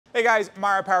Hey guys,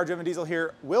 Myra Power Driven Diesel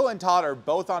here. Will and Todd are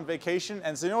both on vacation,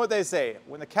 and so you know what they say,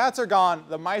 when the cats are gone,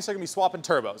 the mice are gonna be swapping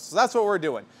turbos. So that's what we're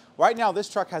doing. Right now, this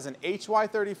truck has an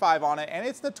HY35 on it, and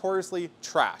it's notoriously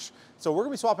trash. So we're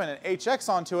gonna be swapping an HX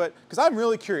onto it, because I'm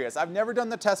really curious. I've never done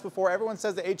the test before. Everyone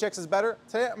says the HX is better.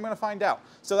 Today, I'm gonna find out.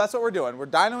 So that's what we're doing. We're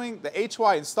dynoing the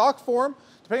HY in stock form.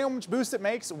 Depending on which boost it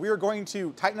makes, we are going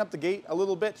to tighten up the gate a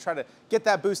little bit, try to get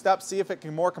that boost up, see if it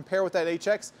can more compare with that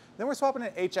HX. Then we're swapping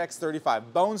an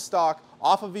HX35, bone stock,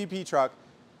 off a VP truck,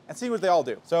 and see what they all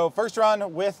do. So first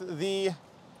run with the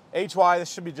HY, this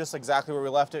should be just exactly where we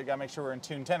left it. Gotta make sure we're in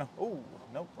tune 10. Oh,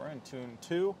 nope, we're in tune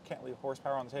 2. Can't leave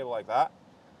horsepower on the table like that.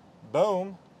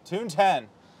 Boom, tune 10.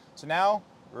 So now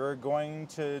we're going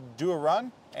to do a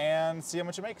run and see how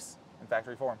much it makes in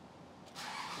factory form.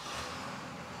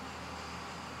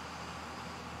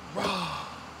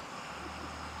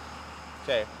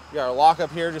 Okay, we got our lock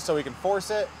up here just so we can force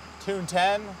it. Tune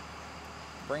 10,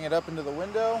 bring it up into the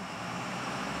window.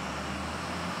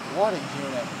 What a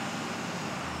unit.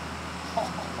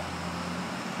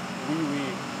 Wee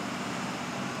wee.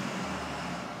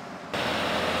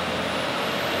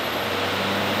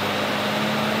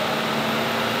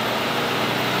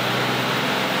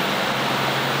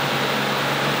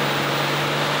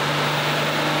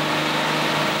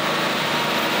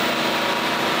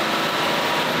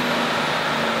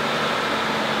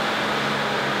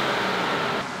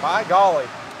 By golly,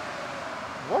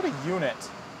 what a unit.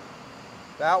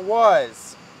 That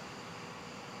was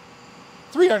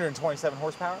 327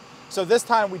 horsepower. So this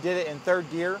time we did it in third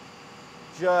gear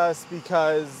just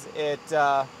because it's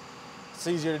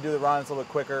easier to do the run, it's a little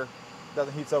bit quicker,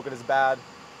 doesn't heat soak it as bad.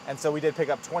 And so we did pick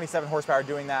up 27 horsepower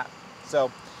doing that.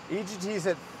 So EGTs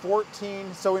hit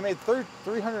 14, so we made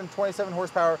 327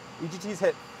 horsepower. EGTs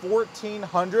hit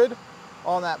 1400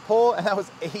 on that pull, and that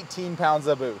was 18 pounds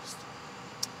of boost.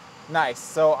 Nice,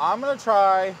 so I'm gonna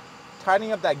try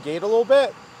tightening up that gate a little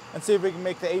bit and see if we can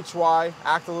make the HY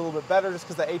act a little bit better, just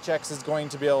because the HX is going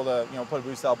to be able to, put a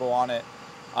boost elbow on it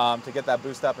to get that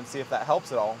boost up and see if that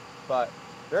helps at all. But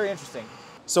very interesting.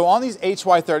 So on these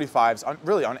HY35s,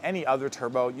 really on any other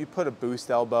turbo, you put a boost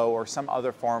elbow or some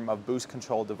other form of boost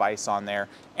control device on there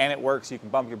and it works. You can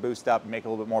bump your boost up and make a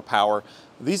little bit more power.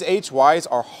 These HYs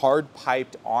are hard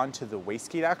piped onto the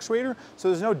wastegate actuator, so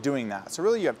there's no doing that. So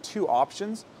really you have two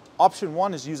options. Option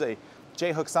one is use a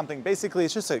J-hook something. Basically,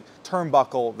 it's just a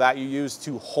turnbuckle that you use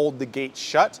to hold the gate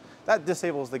shut. That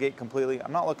disables the gate completely.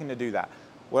 I'm not looking to do that.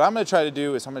 What I'm gonna try to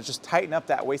do is I'm gonna just tighten up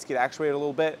that wastegate actuator a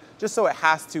little bit, just so it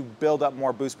has to build up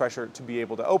more boost pressure to be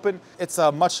able to open. It's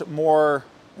a much more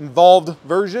involved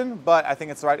version, but I think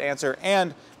it's the right answer,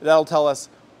 and that'll tell us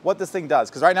what this thing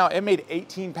does. Because right now it made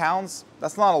 18 pounds.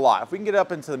 That's not a lot. If we can get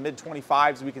up into the mid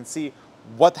 25s, we can see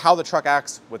how the truck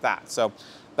acts with that. So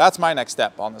that's my next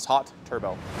step on this hot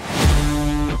turbo.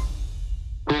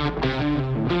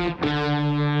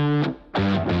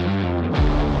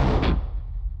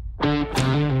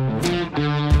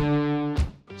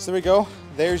 So there we go,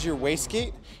 there's your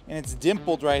wastegate, and it's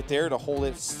dimpled right there to hold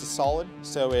it solid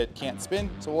so it can't spin.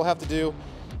 So what we'll have to do,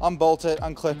 unbolt it,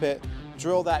 unclip it,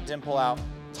 drill that dimple out,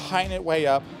 tighten it way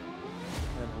up,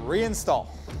 and reinstall.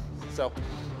 So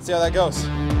let's see how that goes.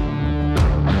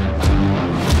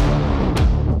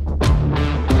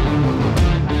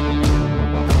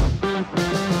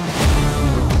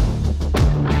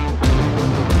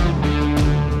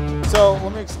 So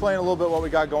let me explain a little bit what we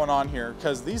got going on here,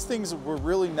 because these things were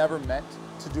really never meant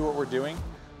to do what we're doing.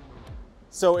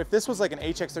 So if this was like an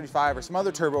HX35 or some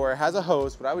other turbo where it has a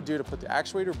hose, what I would do to put the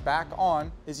actuator back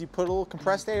on is you put a little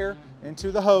compressed air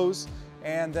into the hose,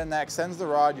 and then that extends the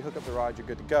rod, you hook up the rod, you're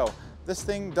good to go. This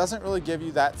thing doesn't really give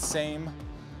you that same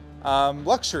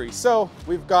luxury. So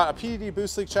we've got a PDD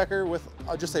boost leak checker with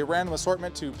just a random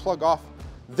assortment to plug off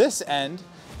this end.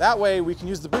 That way we can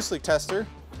use the boost leak tester,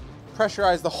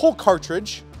 pressurize the whole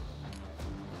cartridge,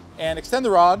 and extend the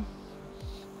rod,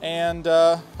 and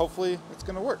hopefully it's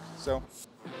gonna work. So,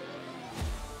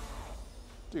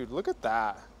 dude, look at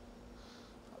that.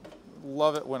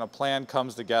 Love it when a plan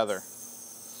comes together.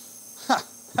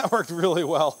 That worked really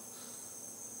well.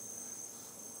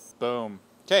 Boom.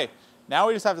 Okay, now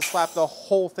we just have to slap the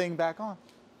whole thing back on.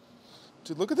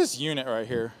 Dude, look at this unit right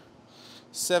here.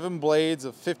 7 blades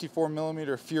of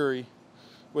 54mm Fury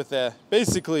with a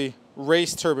basically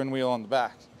race turbine wheel on the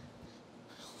back.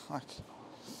 Like,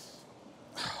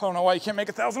 I don't know why you can't make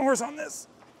 1,000 horse on this.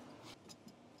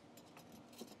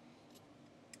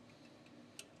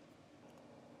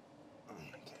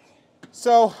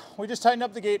 So we just tightened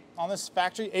up the gate on this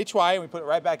factory HY and we put it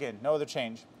right back in, no other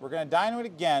change. We're gonna dyno it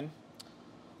again.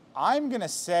 I'm gonna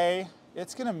say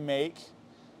it's gonna make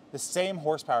the same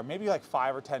horsepower, maybe like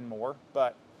 5 or 10 more,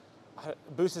 but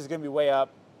boost is gonna be way up.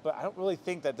 But I don't really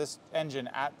think that this engine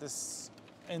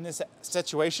in this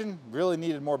situation really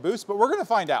needed more boost, but we're gonna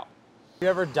find out. You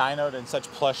ever dynoed in such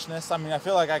plushness? I mean, I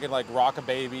feel like I could like rock a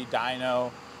baby,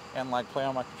 dyno, and like play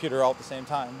on my computer all at the same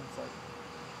time. It's like,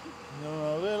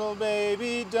 no, little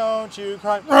baby, don't you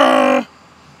cry.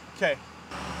 Okay,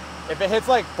 if it hits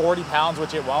like 40 pounds,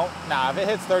 which it won't, if it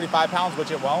hits 35 pounds,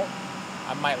 which it won't,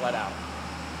 I might let out.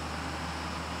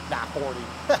 40.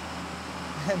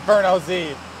 Inferno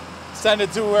Z. Send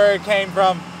it to where it came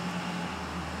from.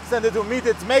 Send it to meet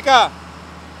its maker.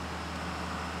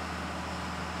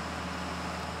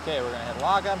 Okay, we're gonna hit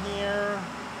lock up here.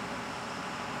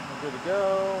 We're good to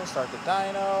go. Start the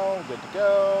dyno, good to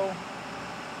go.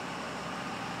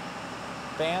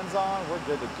 Fans on, we're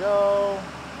good to go.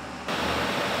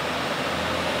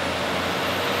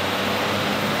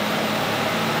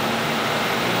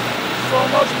 So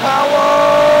much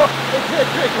power! It did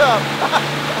pick up.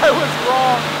 I was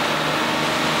wrong.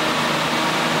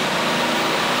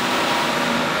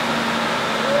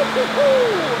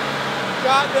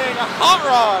 God dang, a hot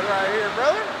rod right here,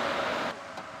 brother.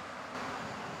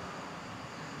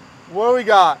 What do we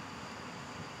got?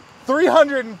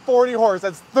 340 horse.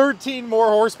 That's 13 more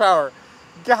horsepower.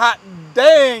 God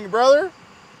dang, brother.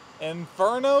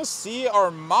 Inferno C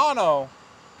Hermano.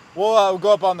 We'll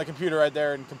go up on the computer right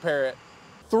there and compare it.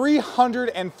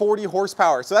 340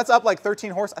 horsepower. So that's up like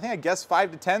 13 horse. I think I guessed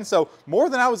 5 to 10, so more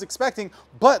than I was expecting.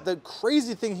 But the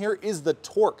crazy thing here is the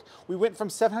torque. We went from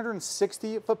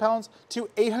 760 foot-pounds to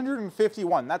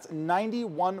 851. That's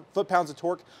 91 foot-pounds of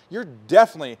torque. You're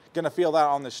definitely gonna feel that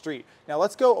on the street. Now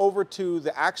let's go over to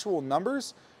the actual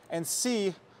numbers and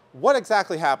see what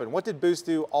exactly happened. What did boost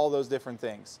do? All those different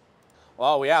things.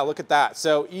 Oh yeah, look at that.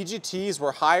 So EGTs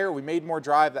were higher. We made more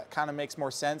drive. That kind of makes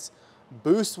more sense.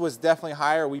 Boost was definitely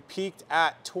higher. We peaked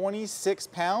at 26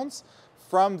 pounds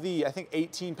from the, I think,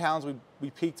 18 pounds we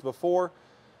peaked before.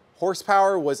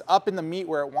 Horsepower was up in the meat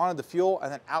where it wanted the fuel,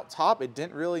 and then out top, it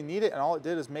didn't really need it, and all it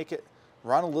did is make it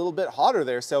run a little bit hotter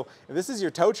there. So if this is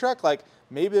your tow truck, like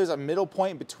maybe there's a middle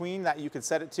point between that you could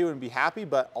set it to and be happy,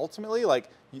 but ultimately, like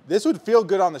this would feel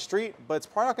good on the street, but it's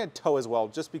probably not gonna tow as well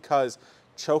just because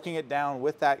choking it down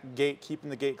with that gate, keeping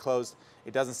the gate closed,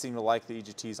 it doesn't seem to like the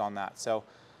EGTs on that. So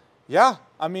yeah,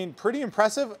 I mean, pretty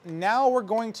impressive. Now we're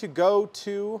going to go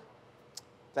to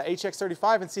the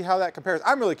HX35 and see how that compares.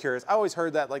 I'm really curious. I always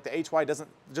heard that like the HY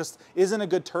isn't a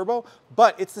good turbo,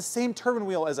 but it's the same turbine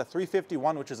wheel as a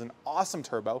 351, which is an awesome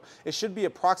turbo. It should be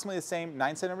approximately the same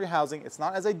 9cm housing. It's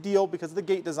not as ideal because of the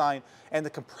gate design, and the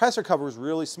compressor cover is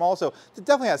really small, so it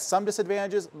definitely has some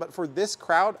disadvantages, but for this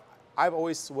crowd, I've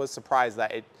always was surprised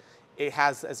that it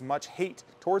has as much hate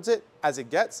towards it as it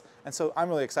gets, and so I'm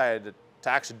really excited to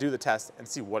actually do the test and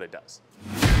see what it does.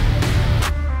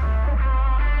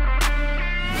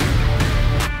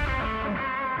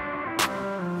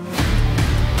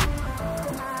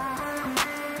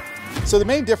 So the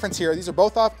main difference here, these are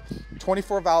both off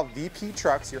 24 valve VP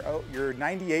trucks, your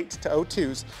 98 to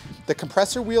 02s. The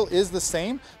compressor wheel is the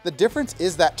same. The difference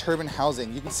is that turbine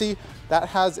housing. You can see that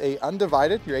has a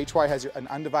undivided, your HY has an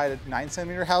undivided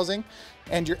 9cm housing,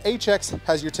 and your HX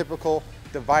has your typical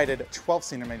divided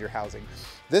 12cm housing.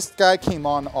 This guy came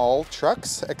on all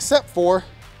trucks except for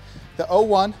the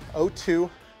 01, 02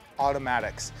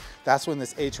 automatics. That's when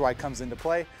this HY comes into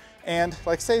play. And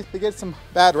like I say, they get some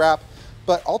bad rap,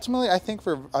 but ultimately I think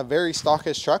for a very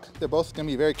stockish truck, they're both gonna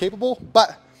be very capable,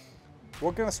 but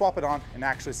we're gonna swap it on and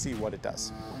actually see what it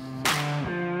does.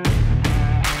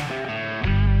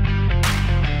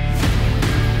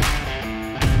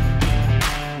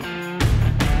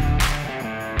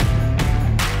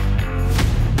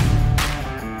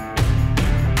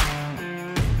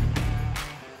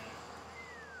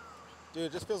 Dude,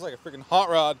 it just feels like a freaking hot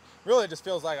rod. Really, it just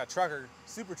feels like a trucker,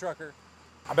 super trucker.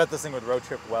 I bet this thing would road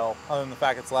trip well, other than the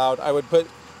fact it's loud. I would put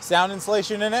sound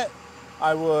insulation in it.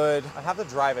 I'd have to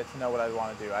drive it to know what I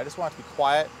want to do. I just want it to be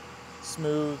quiet,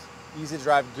 smooth, easy to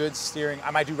drive, good steering.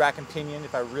 I might do rack and pinion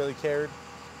if I really cared.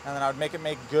 And then I would make it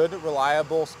make good,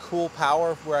 reliable, cool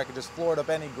power where I could just floor it up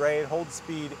any grade, hold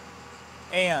speed,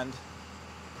 and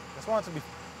I just want it to be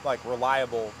like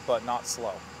reliable, but not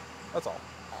slow. That's all.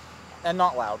 And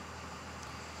not loud.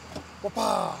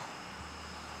 Whoop-ah.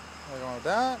 We're going with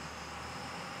that.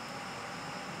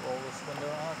 Roll this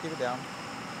window out, keep it down.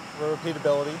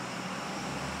 Repeatability.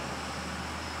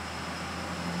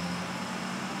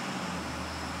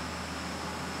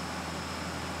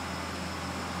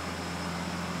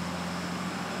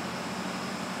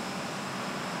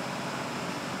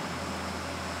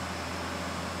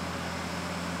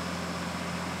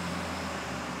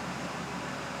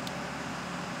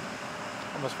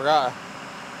 Almost forgot.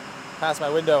 Past my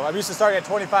window. I'm used to starting at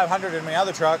 2,500 in my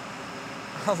other truck.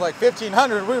 I was like,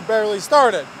 1,500, we barely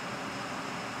started.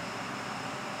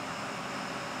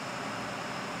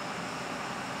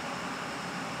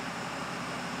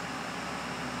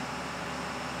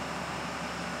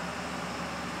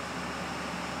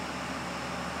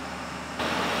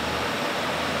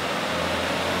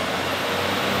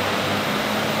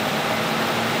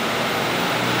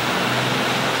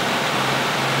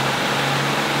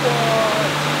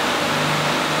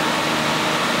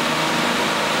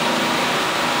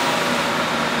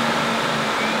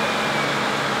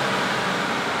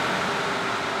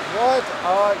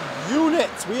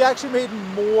 Units. We actually made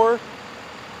more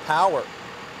power.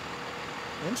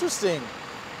 Interesting.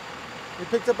 We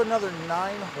picked up another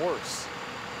 9 horse.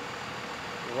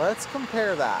 Let's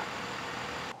compare that.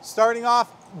 Starting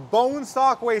off, bone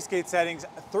stock wastegate settings,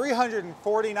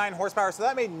 349 horsepower. So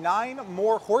that made 9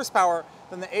 more horsepower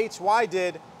than the HY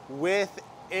did with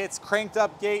its cranked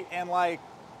up gate, and like,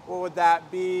 what would that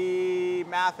be,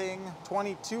 mathing,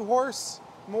 22 horse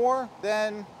more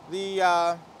than the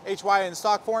HY in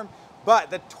stock form.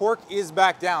 But the torque is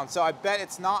back down, so I bet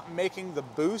it's not making the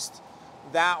boost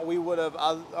that we would have,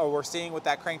 or we're seeing with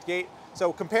that cranked gate.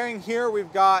 So comparing here,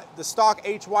 we've got the stock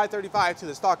HY35 to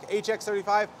the stock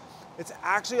HX35. It's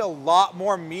actually a lot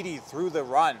more meaty through the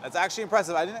run. That's actually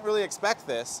impressive. I didn't really expect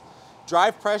this.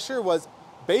 Drive pressure was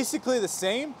basically the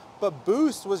same, but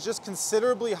boost was just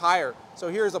considerably higher. So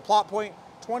here's a plot point,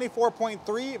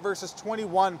 24.3 versus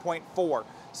 21.4.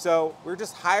 So we're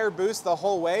just higher boost the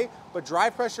whole way, but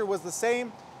drive pressure was the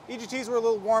same. EGTs were a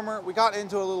little warmer. We got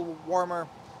into a little warmer.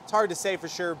 It's hard to say for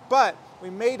sure, but we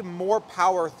made more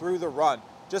power through the run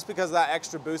just because of that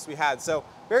extra boost we had. So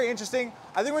very interesting.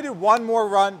 I think we do one more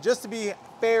run just to be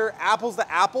fair, apples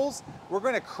to apples. We're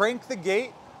going to crank the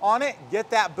gate on it,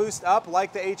 get that boost up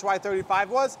like the HY35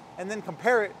 was, and then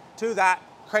compare it to that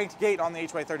cranked gate on the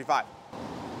HY35.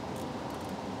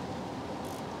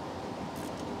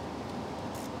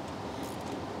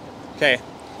 Okay,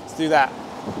 let's do that.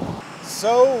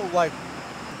 So like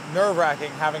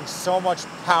nerve-wracking having so much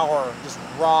power, just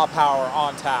raw power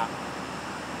on tap.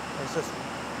 It's just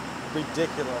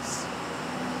ridiculous.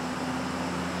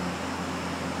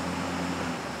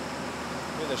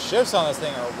 Dude, the shifts on this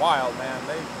thing are wild, man.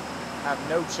 They have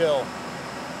no chill.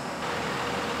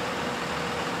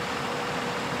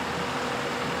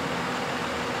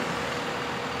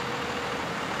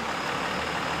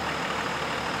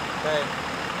 Okay.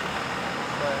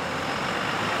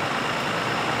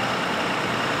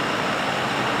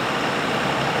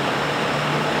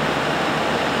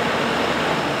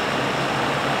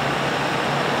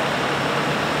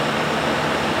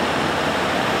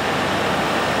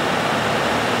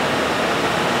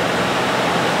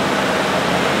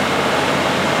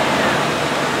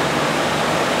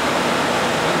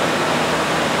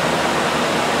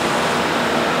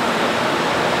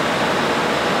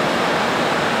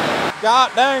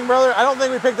 God dang, brother, I don't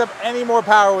think we picked up any more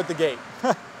power with the gate.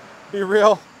 Be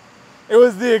real, it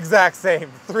was the exact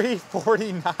same,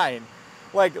 349.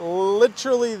 Like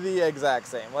literally the exact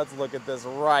same. Let's look at this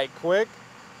right quick.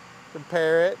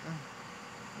 Compare it.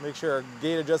 Make sure our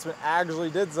gate adjustment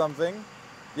actually did something.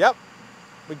 Yep,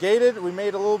 we gated, we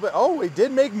made a little bit, oh, we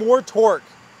did make more torque.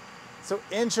 So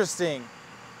interesting.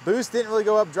 Boost didn't really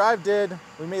go up, drive did.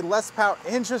 We made less power,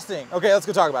 interesting. Okay, let's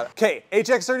go talk about it. Okay,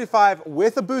 HX35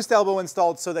 with a boost elbow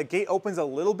installed so that gate opens a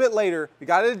little bit later. We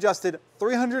got it adjusted,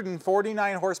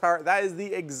 349 horsepower. That is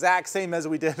the exact same as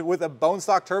we did with a bone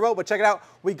stock turbo, but check it out.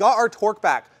 We got our torque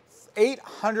back,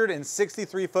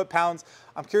 863 foot-pounds.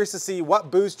 I'm curious to see what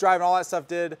boost, drive, and all that stuff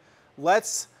did.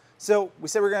 So we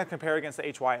said we're gonna compare it against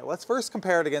the HY. Let's first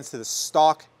compare it against the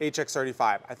stock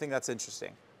HX35. I think that's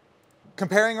interesting.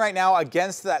 Comparing right now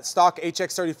against that stock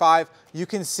HX35, you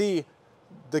can see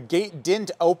the gate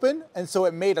didn't open, and so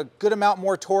it made a good amount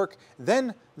more torque.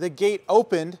 Then the gate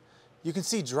opened. You can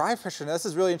see drive pressure. Now this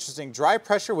is really interesting. Drive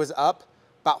pressure was up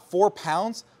about 4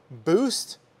 pounds.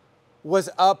 Boost was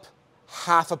up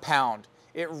half a pound.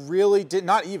 It really did,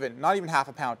 not even half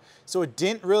a pound. So it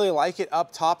didn't really like it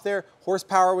up top there.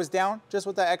 Horsepower was down just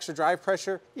with that extra drive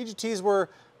pressure. EGTs were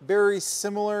very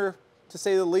similar, to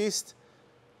say the least.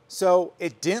 So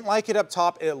it didn't like it up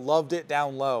top, it loved it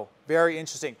down low. Very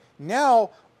interesting.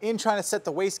 Now, in trying to set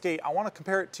the wastegate, I want to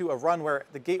compare it to a run where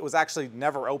the gate was actually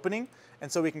never opening.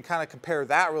 And so we can kind of compare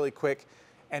that really quick.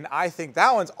 And I think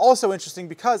that one's also interesting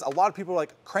because a lot of people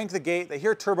like crank the gate, they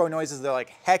hear turbo noises, they're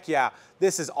like, heck yeah,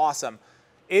 this is awesome.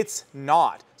 It's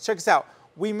not. Check this out.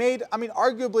 We made, I mean,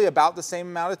 arguably about the same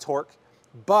amount of torque,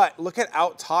 but look at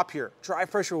out top here.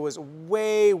 Drive pressure was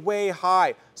way, way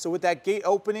high. So with that gate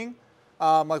opening,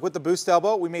 like with the boost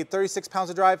elbow, we made 36 pounds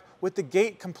of drive. With the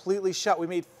gate completely shut, we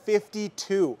made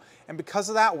 52. And because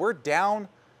of that, we're down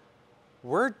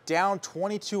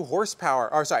 22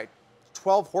 horsepower, or sorry,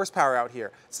 12 horsepower out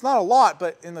here. It's not a lot,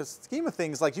 but in the scheme of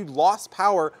things, like you lost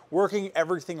power working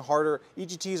everything harder.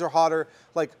 EGTs are hotter.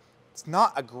 Like, it's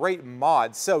not a great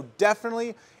mod. So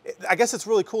definitely, I guess it's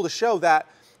really cool to show that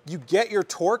you get your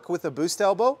torque with a boost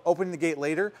elbow, opening the gate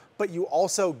later, but you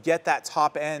also get that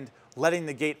top end letting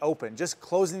the gate open. Just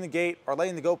closing the gate or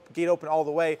letting the gate open all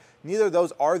the way, neither of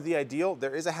those are the ideal.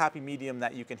 There is a happy medium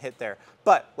that you can hit there.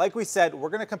 But like we said, we're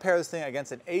gonna compare this thing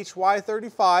against an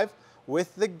HY35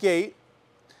 with the gate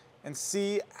and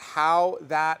see how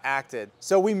that acted.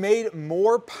 So we made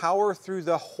more power through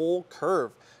the whole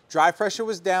curve. Drive pressure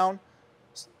was down,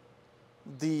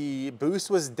 the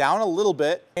boost was down a little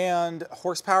bit, and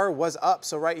horsepower was up.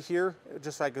 So right here,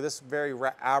 just like this very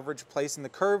average place in the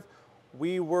curve,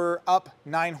 we were up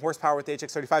 9 horsepower with the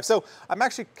HX35. So I'm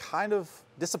actually kind of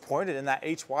disappointed in that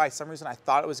HY. For some reason I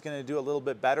thought it was gonna do a little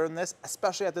bit better than this,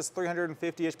 especially at this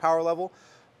 350-ish power level.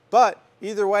 But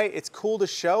either way, it's cool to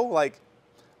show, like,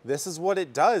 this is what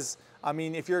it does. I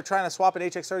mean, if you're trying to swap an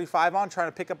HX35 on, trying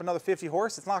to pick up another 50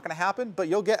 horse, it's not gonna happen, but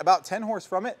you'll get about 10 horse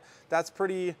from it. That's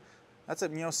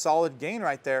a solid gain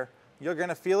right there. You're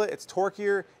gonna feel it, it's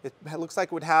torqueier. It looks like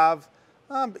it would have,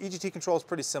 EGT control is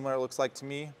pretty similar, it looks like to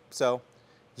me. So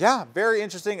yeah, very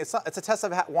interesting. It's a test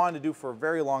I've wanted to do for a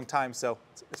very long time, so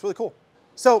it's really cool.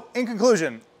 So in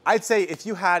conclusion, I'd say if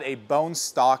you had a bone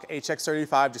stock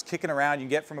HX35 just kicking around, you can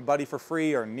get from a buddy for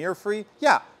free or near free,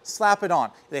 yeah, slap it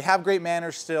on. They have great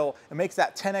manners still. It makes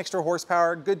that 10 extra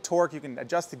horsepower, good torque. You can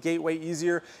adjust the gateway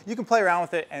easier. You can play around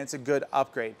with it and it's a good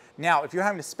upgrade. Now, if you're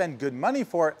having to spend good money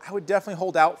for it, I would definitely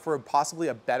hold out for possibly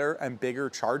a better and bigger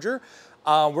charger.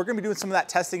 We're gonna be doing some of that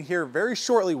testing here very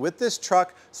shortly with this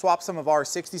truck, swap some of our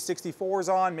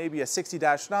 6064s on, maybe a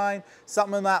 60-9,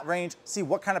 something in that range, see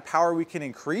what kind of power we can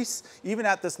increase, even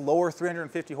at this lower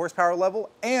 350 horsepower level,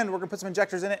 and we're gonna put some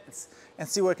injectors in it and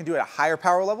see what it can do at a higher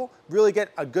power level, really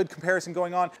get a good comparison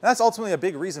going on. And that's ultimately a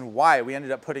big reason why we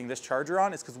ended up putting this charger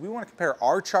on, is because we wanna compare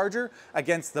our charger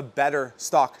against the better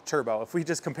stock turbo. If we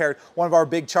just compared one of our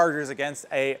big chargers against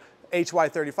a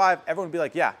HY35, everyone would be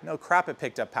like, yeah, no crap, it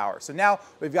picked up power. So now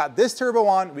we've got this turbo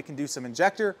on, we can do some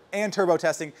injector and turbo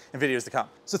testing in videos to come.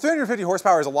 So 350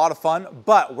 horsepower is a lot of fun,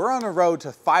 but we're on the road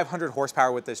to 500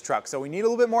 horsepower with this truck. So we need a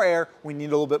little bit more air, we need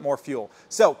a little bit more fuel.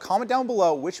 So comment down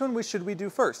below, which one should we do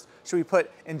first? Should we put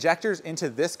injectors into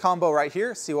this combo right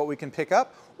here, see what we can pick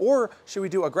up? Or should we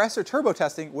do aggressor turbo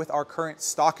testing with our current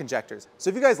stock injectors? So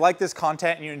if you guys like this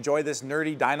content and you enjoy this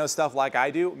nerdy dyno stuff like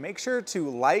I do, make sure to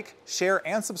like, share,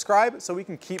 and subscribe so we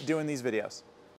can keep doing these videos.